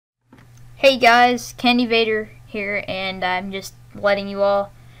Hey guys, Candy Vader here, and I'm just letting you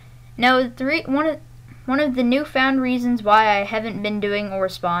all know one of the newfound reasons why I haven't been doing or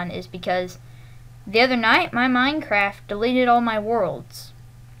Spawn is because the other night my Minecraft deleted all my worlds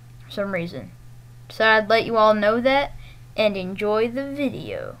for some reason. So I'd let you all know that and enjoy the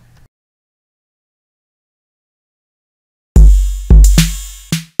video.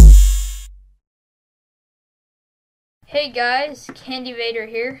 Hey guys, Candy Vader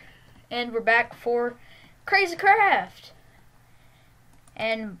here, and we're back for Crazy Craft.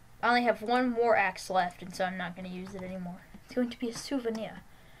 And I only have one more axe left, and so I'm not going to use it anymore. It's going to be a souvenir.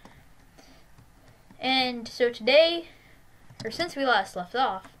 And so today, or since we last left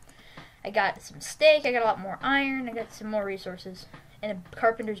off, I got some steak, I got a lot more iron, I got some more resources, and a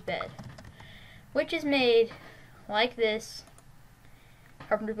carpenter's bed, which is made like this.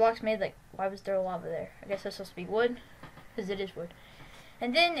 Carpenter's block's made like, why was there lava there? I guess that's supposed to be wood, because it is wood.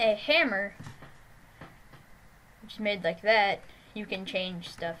 And then a hammer, which is made like that. You can change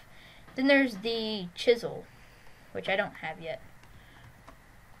stuff. Then there's the chisel, which I don't have yet.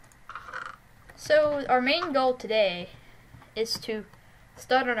 So our main goal today is to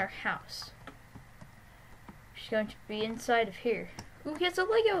start on our house, which is going to be inside of here. Ooh, he has a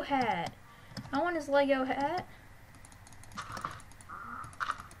Lego hat. I want his Lego hat.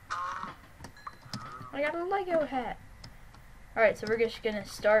 I got a Lego hat. Alright, so we're just gonna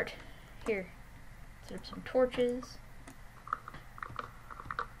start here. Set up some torches.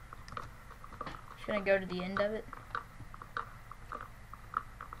 Just gonna go to the end of it.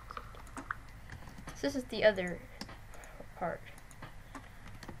 So this is the other part.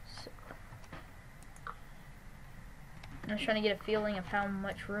 So I'm just trying to get a feeling of how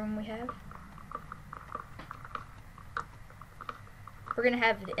much room we have. We're gonna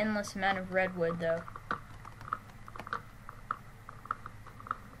have an endless amount of redwood though.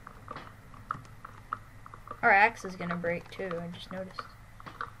 Our axe is gonna break too, I just noticed.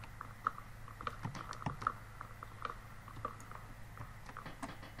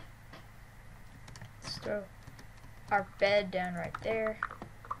 Let's throw our bed down right there.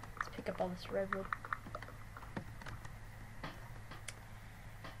 Let's pick up all this redwood.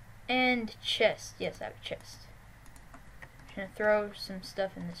 And chest. Yes, I have a chest. I'm gonna throw some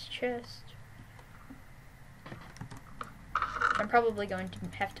stuff in this chest. I'm probably going to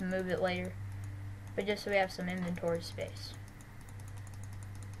have to move it later, but just so we have some inventory space.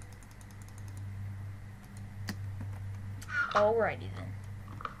 Alrighty then.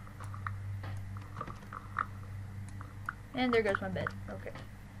 And there goes my bed. Okay.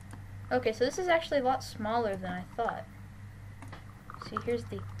 Okay, so this is actually a lot smaller than I thought. See, here's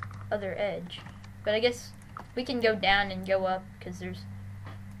the other edge. But I guess we can go down and go up because there's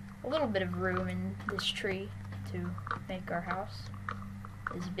a little bit of room in this tree to make our house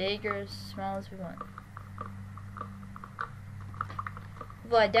as big or as small as we want.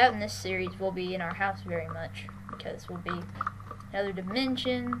 Well, I doubt in this series we'll be in our house very much because we'll be in other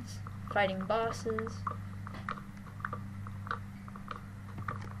dimensions, fighting bosses.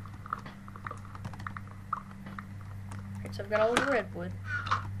 Okay, so I've got all the redwood.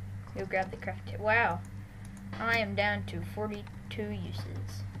 Go grab the craft table. Wow, I am down to 42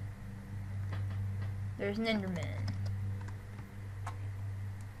 uses. There's an Enderman.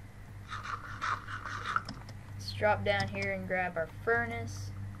 Let's drop down here and grab our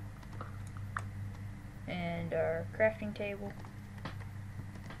furnace and our crafting table.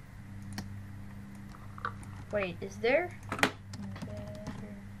 Wait, is there?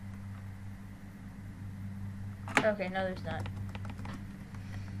 Okay, no there's not.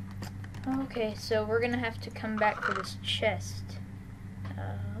 Okay, so we're gonna have to come back for this chest.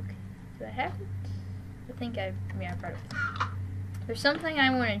 Okay, do I have it? I think yeah, I probably do. There's something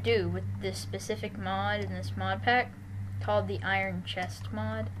I want to do with this specific mod in this mod pack called the Iron Chest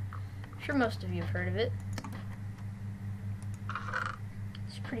mod. I'm sure most of you have heard of it.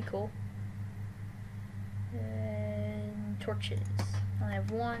 It's pretty cool. And torches. I only have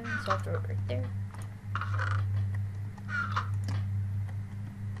one, so I'll throw it right there.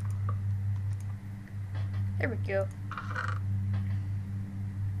 There we go.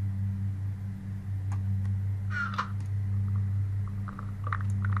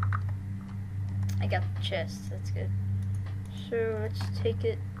 I got the chest, that's good. So let's take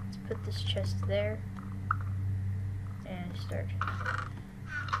it, let's put this chest there. And start.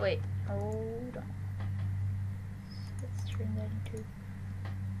 Wait, hold on. Let's turn that into...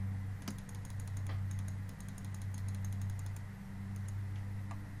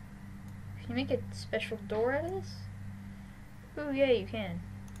 Can you make a special door out of this? Oh yeah, you can.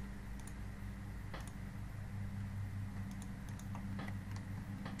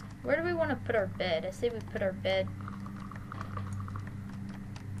 Where do we want to put our bed? I say we put our bed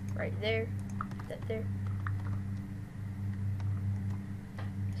right there. Put that there.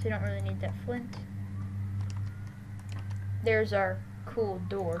 So you don't really need that flint. There's our cool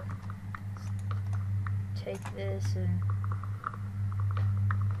door. Let's take this and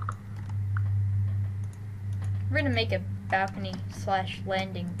we're gonna make a balcony /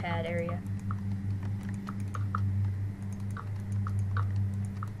 landing pad area.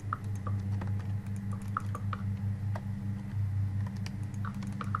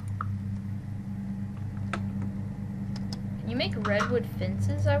 Can you make redwood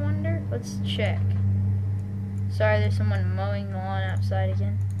fences, I wonder? Let's check. Sorry, there's someone mowing the lawn outside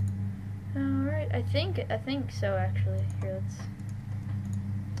again. Alright, I think so actually. Here, let's...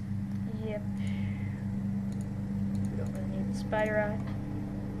 Yep. We don't really need the spider eye.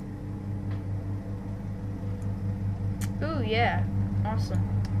 Ooh, yeah. Awesome.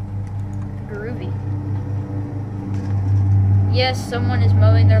 Groovy. Yes, someone is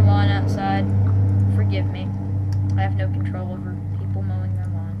mowing their lawn outside. Forgive me. I have no control over people mowing their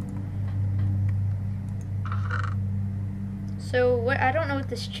lawn. So, I don't know what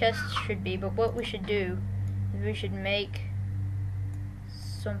this chest should be, but what we should do is we should make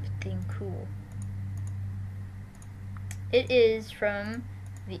something cool. It is from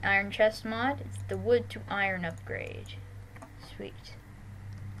the iron chest mod. It's the wood to iron upgrade. Sweet.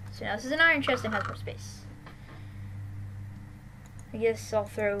 So now this is an iron chest and has more space. I guess I'll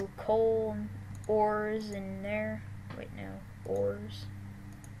throw coal and ores in there. Wait, no. Ores.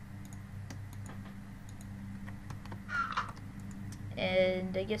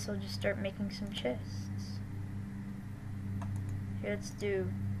 And I guess I'll just start making some chests. Here, let's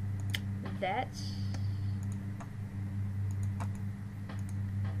do that.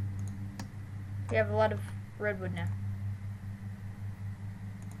 We have a lot of redwood now.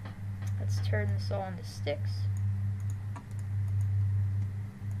 Let's turn this all into sticks.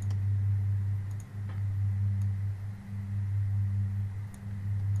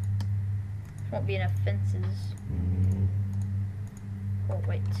 Won't be enough fences. Oh,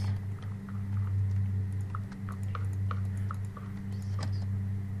 wait.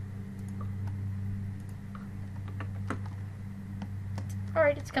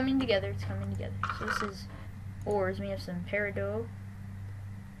 Alright, it's coming together, it's coming together. So this is ores. We have some peridot.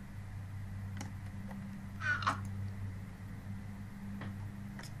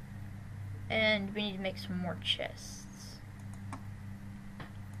 And we need to make some more chests.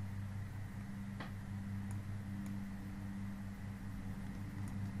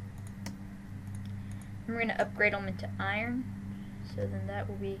 And we're going to upgrade them into iron. So then that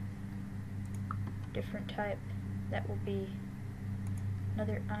will be different type. That will be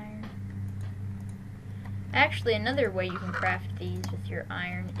another iron. Actually, another way you can craft these with your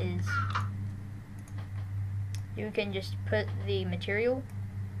iron is you can just put the material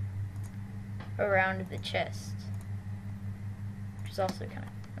around the chest, which is also kind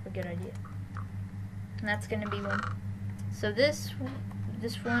of a good idea. And that's going to be one. So this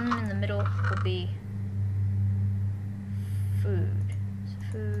one in the middle will be food.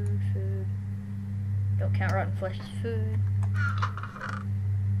 So food. Don't count rotten flesh as food.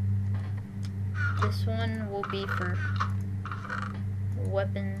 This one will be for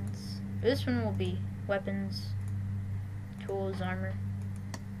weapons. This one will be weapons, tools, armor.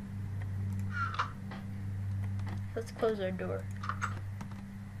 Let's close our door.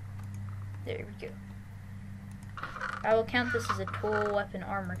 There we go. I will count this as a tool, weapon,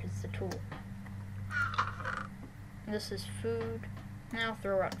 armor, because it's a tool. And this is food. And I'll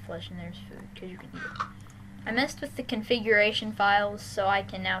throw rotten flesh in there as food, because you can eat it. I messed with the configuration files, so I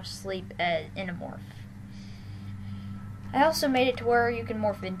can now sleep in a morph. I also made it to where you can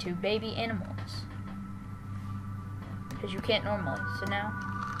morph into baby animals, because you can't normally. So now,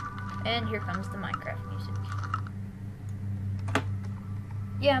 and here comes the Minecraft music.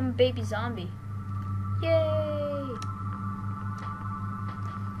 Yeah, I'm a baby zombie. Yay!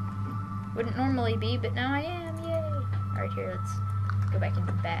 Wouldn't normally be, but now I am. Yay! Alright, here, let's go back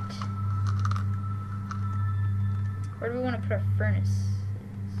into bat. Where do we want to put our furnace?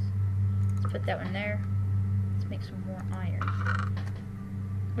 Let's put that one there. Let's make some more iron.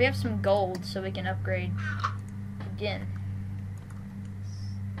 We have some gold, so we can upgrade again.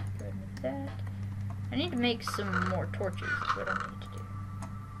 Let's go ahead with that. I need to make some more torches, is what I need to do.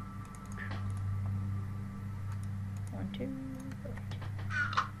 1, 2, 3.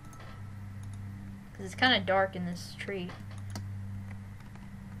 Because it's kind of dark in this tree.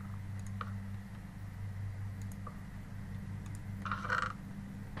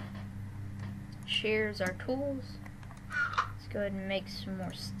 Shears our tools. Let's go ahead and make some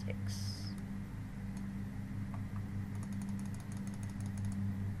more sticks.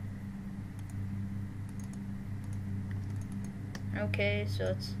 Okay, so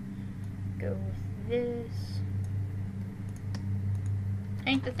let's go with this.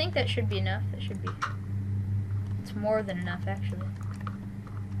 I think that should be enough. That should be. It's more than enough, actually.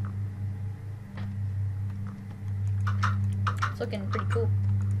 It's looking pretty cool.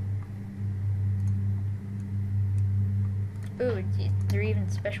 Ooh, there are even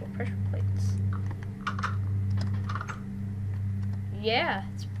special pressure plates. Yeah,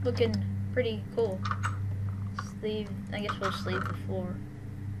 it's looking pretty cool. I guess we'll just leave the floor.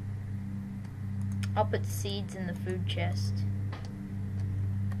 I'll put seeds in the food chest.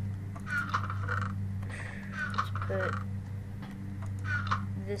 Let's put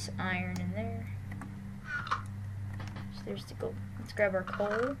this iron in there. So there's the gold. Let's grab our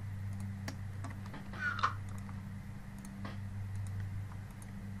coal.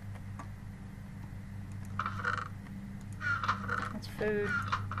 That's food,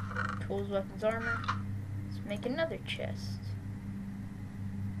 tools, weapons, armor. Make another chest.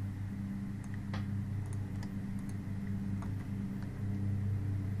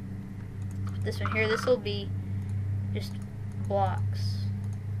 This one here, this will be just blocks.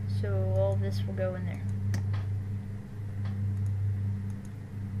 So all of this will go in there.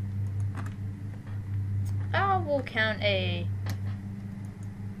 We'll count a...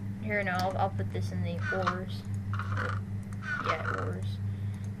 Here, no, I'll put this in the ores. Yeah, ores.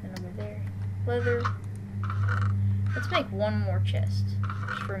 And over there. Leather. Let's make one more chest,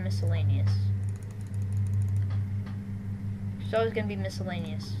 just for miscellaneous. There's always going to be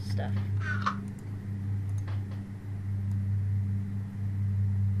miscellaneous stuff.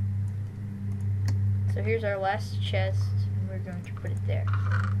 So here's our last chest, and we're going to put it there.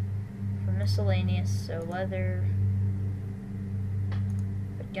 For miscellaneous, so leather,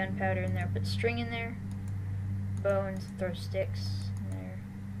 put gunpowder in there, put string in there, bones, throw sticks in there,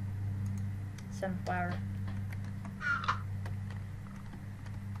 sunflower.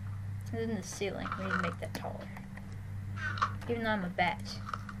 And then the ceiling, we need to make that taller. Even though I'm a bat,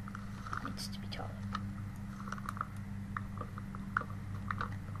 it needs to be taller.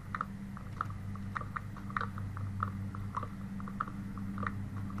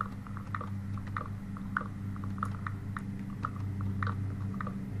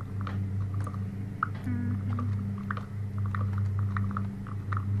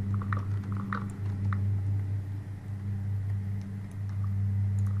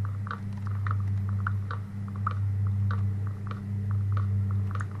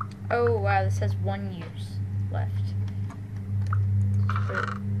 Oh wow, this has 1 use left. Let's put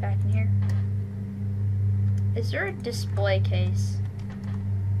it back in here. Is there a display case?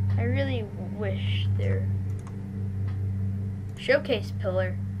 I really wish there. Showcase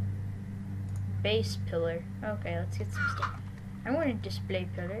pillar. Base pillar. Okay, let's get some stuff. I want a display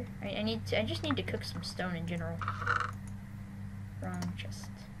pillar. I just need to cook some stone in general. Wrong chest.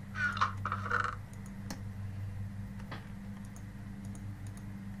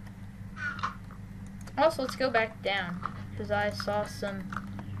 Also, let's go back down, because I saw some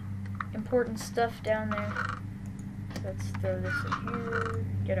important stuff down there. Let's throw this in here,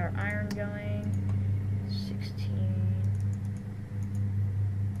 get our iron going. 16.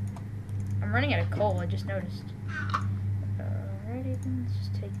 I'm running out of coal, I just noticed. Alrighty, then let's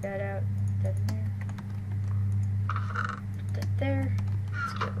just take that out, put that in there. Put that there.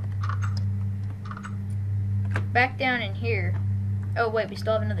 Let's go. Back down in here. Oh wait, we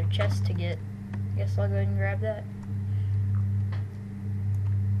still have another chest to get. I guess I'll go ahead and grab that.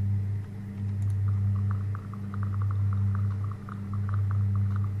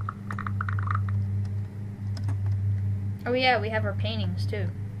 Oh yeah, we have our paintings too.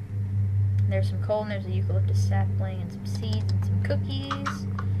 There's some coal and there's a eucalyptus sapling and some seeds and some cookies.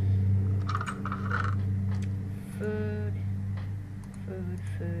 Food.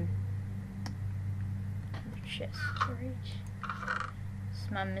 Food. Chest storage. This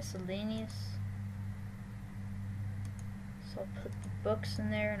is my miscellaneous. So I'll put the books in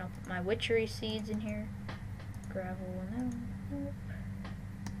there, and I'll put my witchery seeds in here. Gravel, no, nope.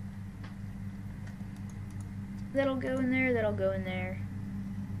 That'll go in there, that'll go in there.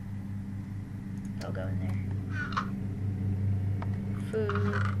 That'll go in there.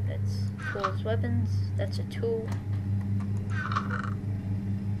 Food, that's tools, weapons, that's a tool.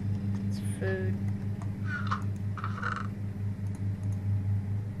 It's food.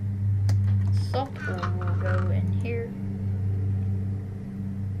 Salt ore will go in here.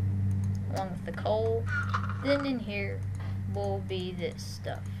 Along with the coal. Then in here will be this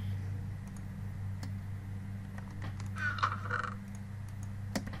stuff.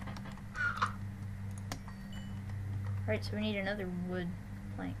 Alright, so we need another wood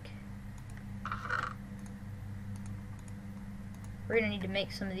plank. We're gonna need to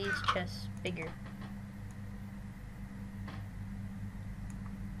make some of these chests bigger.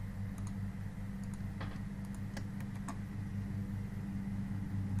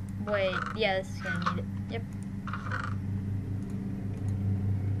 Wait, yeah, this is gonna need it. Yep.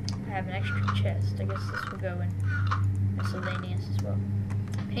 I have an extra chest. I guess this will go in miscellaneous as well.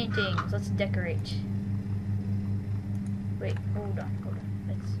 Paintings. Let's decorate. Wait, hold on.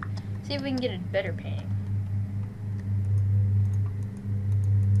 Let's see if we can get a better painting.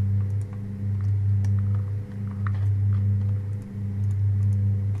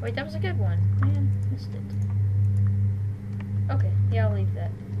 Wait, that was a good one. Man, missed it. Okay, yeah, I'll leave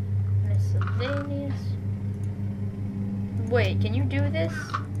that. Miscellaneous. Wait, can you do this?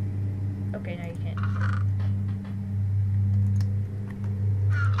 Okay, no, you can't.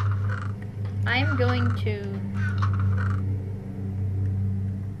 I'm going to...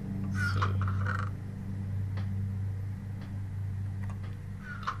 Let's see.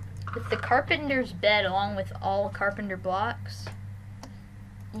 With the carpenter's bed, along with all carpenter blocks,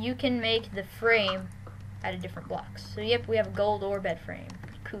 you can make the frame out of different blocks. So yep, we have a gold ore bed frame.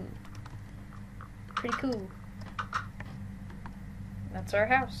 Pretty cool. Pretty cool. That's our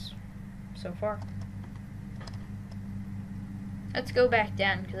house so far. Let's go back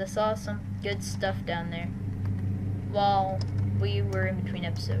down because I saw some good stuff down there while we were in between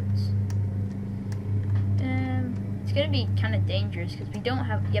episodes. It's gonna be kind of dangerous because we don't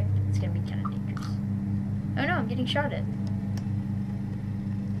have. Yep, it's gonna be kind of dangerous. Oh no, I'm getting shot at.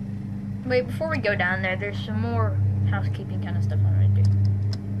 Wait, before we go down there, there's some more housekeeping kind of stuff I want to do.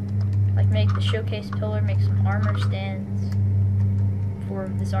 Like make the showcase pillar, make some armor stands before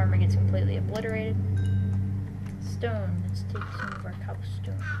this armor gets completely obliterated. Stone. Let's take some of our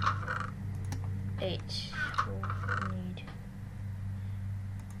cobblestone. 8. We'll need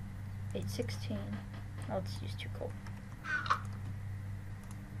 816. Let's use 2 coal.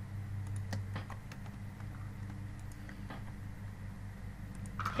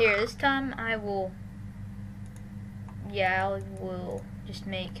 Here, this time I will, yeah, I will just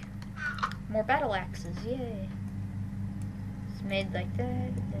make more battle axes, yay. It's made like that,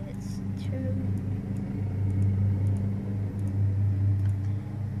 and then it's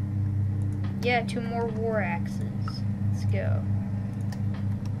 2. Yeah, 2 more war axes. Let's go.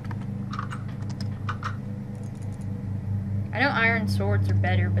 I know iron swords are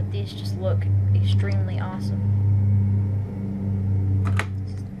better, but these just look extremely awesome.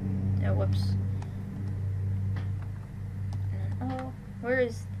 Oh, whoops. And then, oh, where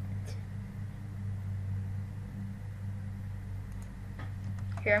is it?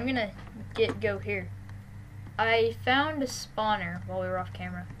 Here, I'm gonna go here. I found a spawner while we were off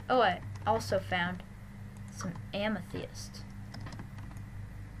camera. Oh, I also found some amethyst.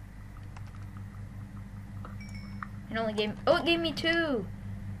 It only gave me, oh, it gave me 2.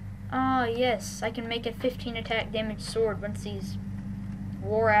 Ah, yes, I can make a 15 attack damage sword once these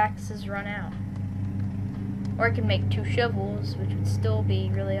war axes run out. Or I can make 2 shovels, which would still be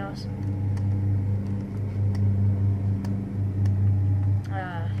really awesome.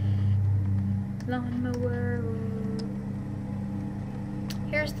 Lawnmower.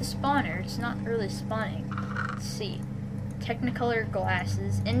 Here's the spawner. It's not really spawning. Let's see. Technicolor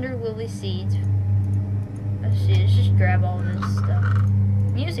glasses, ender lily seeds. Let's see, let's just grab all this stuff.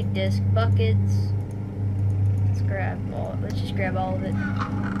 Music disc, buckets. Let's just grab all of it.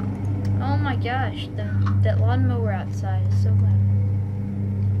 Oh my gosh, that lawnmower outside is so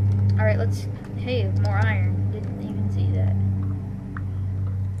loud. Alright, let's, hey, more iron. Didn't even see that.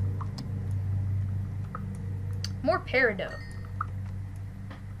 More peridot.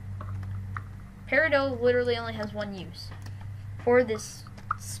 Peridot literally only has 1 use. For this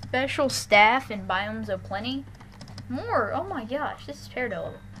special staff in Biomes of Plenty. More, oh my gosh, this is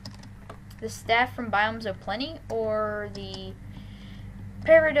peridot. The staff from Biomes of Plenty, or the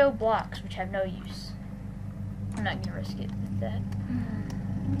peridot blocks, which have no use. I'm not gonna risk it with that.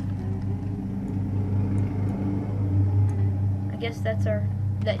 I guess that's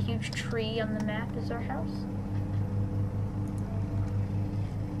that huge tree on the map is our house.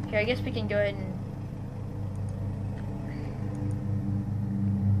 Here, I guess we can go ahead and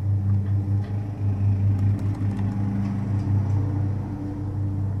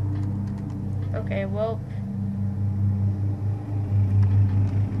okay, well,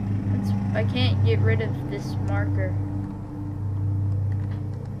 I can't get rid of this marker.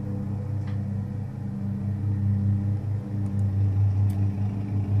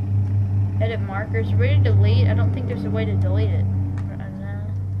 Edit markers. Ready to delete? I don't think there's a way to delete it.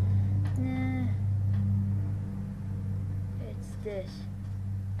 guys.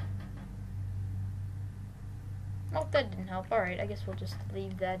 Oh, that didn't help. Alright, I guess we'll just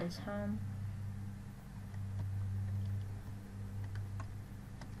leave that as home.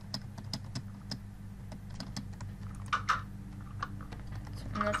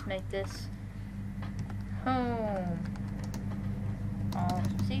 And let's make this home. Oh,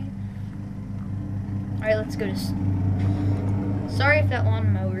 see? Alright, let's go to... Sorry if that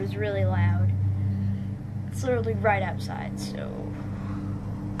lawnmower is really loud. It's literally right outside, so...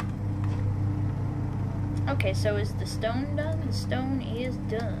 Okay, so is the stone done? The stone is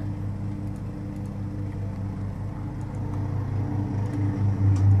done.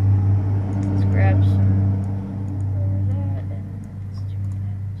 Let's grab some of that and let's do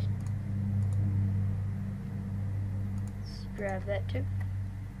that. Let's grab that too.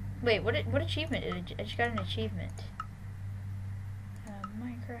 Wait, what achievement did I just got an achievement.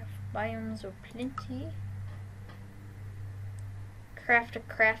 Minecraft biomes are plenty. Craft a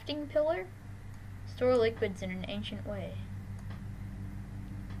crafting pillar. Store liquids in an ancient way.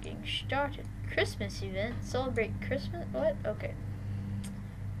 Getting started. Christmas event. Celebrate Christmas? What? Okay.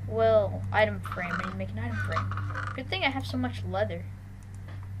 Well, item frame. I need to make an item frame. Good thing I have so much leather.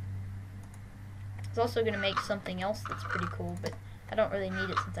 I was also going to make something else that's pretty cool, but I don't really need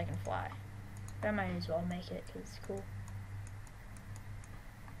it since I can fly. But I might as well make it because it's cool.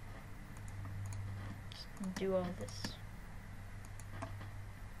 Just do all this.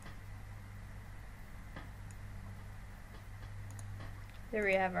 There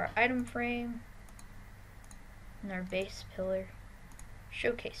we have our item frame and our base pillar,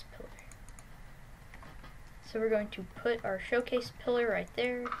 showcase pillar. So we're going to put our showcase pillar right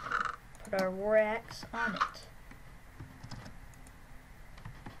there, put our war axe on it.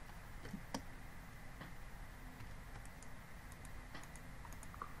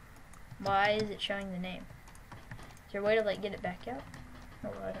 Why is it showing the name? Is there a way to like get it back out? Oh,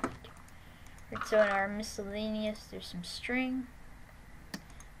 I don't need to. Right, so in our miscellaneous, there's some string.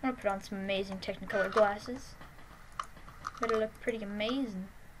 I'm gonna put on some amazing Technicolor glasses. Better look pretty amazing.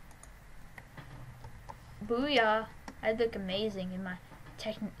 Booyah! I look amazing in my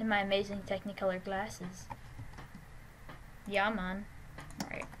amazing Technicolor glasses. Yeah, man.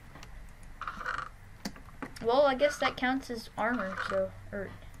 Alright. Well, I guess that counts as armor, so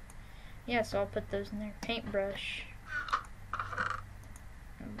yeah, so I'll put those in there. Paintbrush.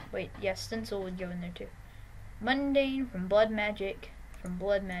 Wait, yeah, stencil would go in there too. Mundane from Blood Magic. From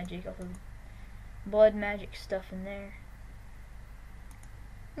Blood Magic, I'll put Blood Magic stuff in there.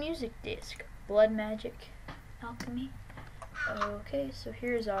 Music disc, Blood Magic, Alchemy. Okay, so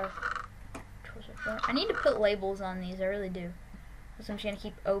here's our tools. I need to put labels on these, I really do. So I'm just gonna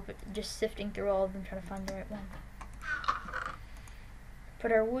keep just sifting through all of them, trying to find the right one.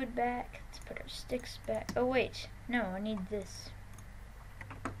 Put our wood back. Let's put our sticks back. Oh wait, no, I need this.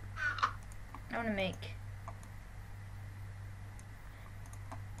 I want to make.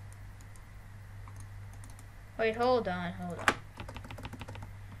 Wait, hold on.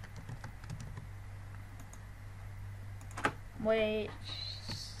 Wait,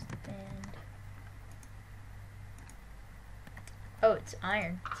 and oh, it's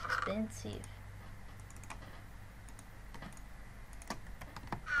iron. It's expensive.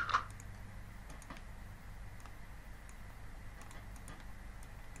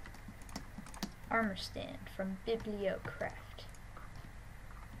 Armor stand from Bibliocraft.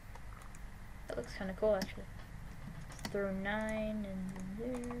 That looks kind of cool, actually. Throw 9 in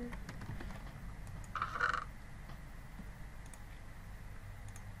there.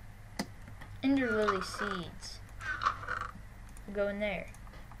 Ender lily seeds. We'll go in there.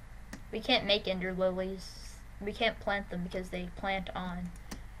 We can't make ender lilies. We can't plant them because they plant on.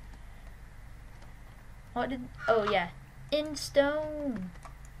 Oh yeah, in stone.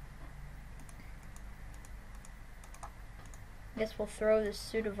 Guess we'll throw this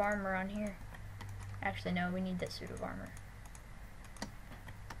suit of armor on here. Actually, no, we need that suit of armor.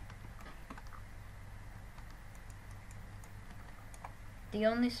 The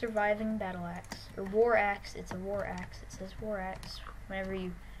only surviving battle axe, or war axe. It's a war axe. It says war axe. Whenever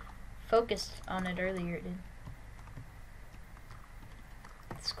you focused on it earlier, it did.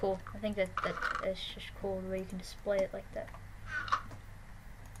 It's cool. I think that's just cool the way you can display it like that.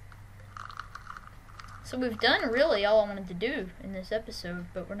 So we've done really all I wanted to do in this episode,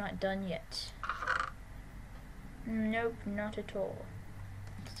 but we're not done yet. Nope, not at all.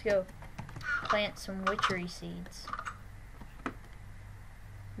 Let's go plant some witchery seeds.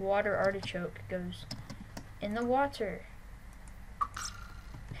 Water artichoke goes in the water.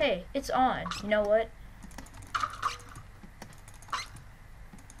 Hey, it's on. You know what?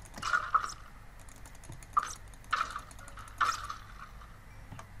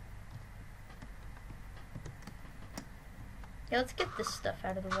 Yeah, let's get this stuff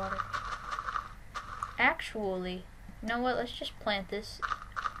out of the water. Actually, you know what? Let's just plant this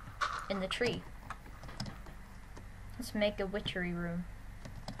in the tree. Let's make a witchery room.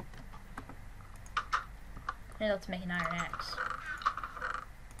 And let's make an iron axe.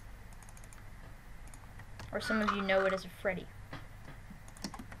 Or some of you know it as a Freddy.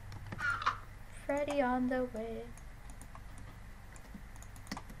 Freddy on the way.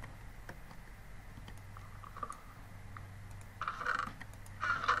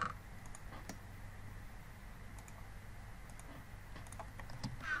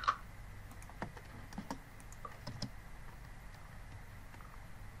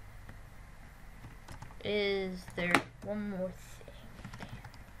 Is there one more thing?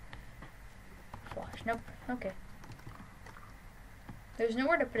 Flash. Nope. Okay. There's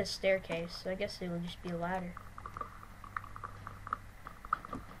nowhere to put a staircase, so I guess it will just be a ladder.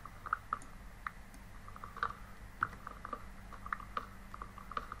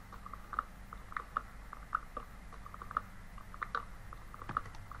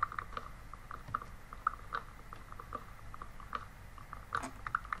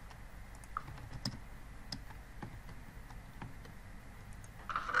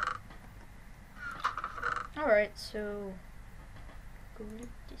 Alright, so go like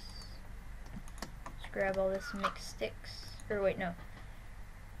this. Let's grab all this and make sticks. Or wait, no.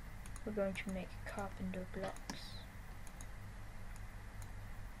 We're going to make carpenter blocks.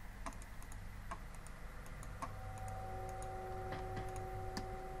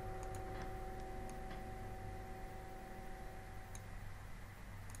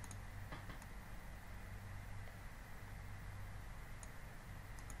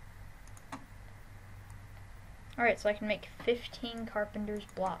 Alright, so I can make 15 carpenter's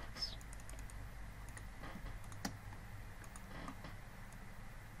blocks.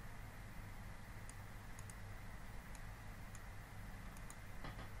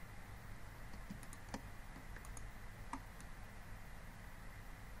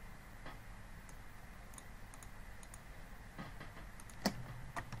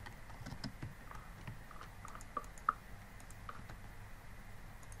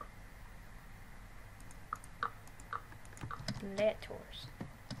 Letters.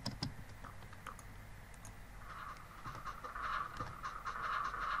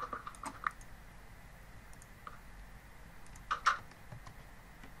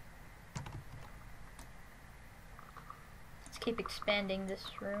 Let's keep expanding this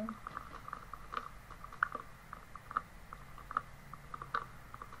room.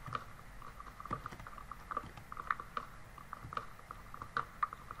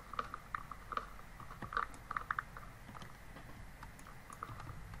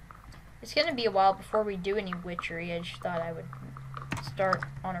 It's gonna be a while before we do any witchery. I just thought I would start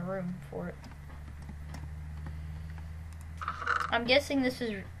on a room for it. I'm guessing this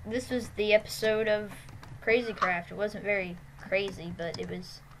was the episode of Crazy Craft. It wasn't very crazy, but it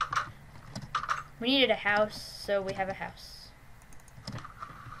was. We needed a house, so we have a house.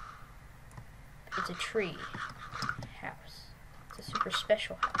 It's a tree house. It's a super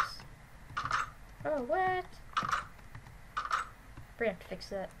special house. Oh, what? We're gonna have to fix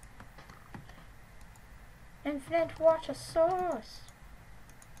that. Infinite water source.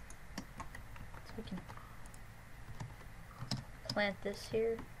 So we can plant this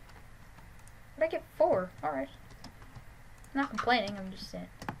here. Did I get 4? Alright. I'm not complaining, I'm just saying.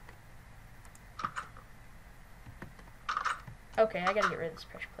 Okay, I gotta get rid of this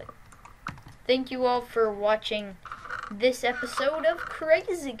pressure plate. Thank you all for watching this episode of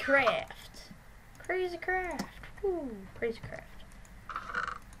Crazy Craft. Crazy Craft. Woo, Crazy Craft.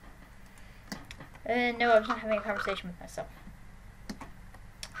 And no, I was not having a conversation with myself.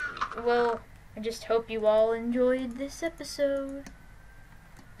 Well, I just hope you all enjoyed this episode.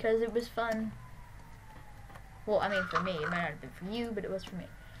 Because it was fun. Well, I mean for me. It might not have been for you, but it was for me.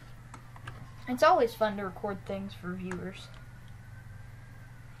 It's always fun to record things for viewers.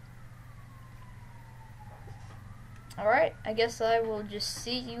 Alright, I guess I will just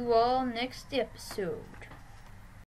see you all next episode.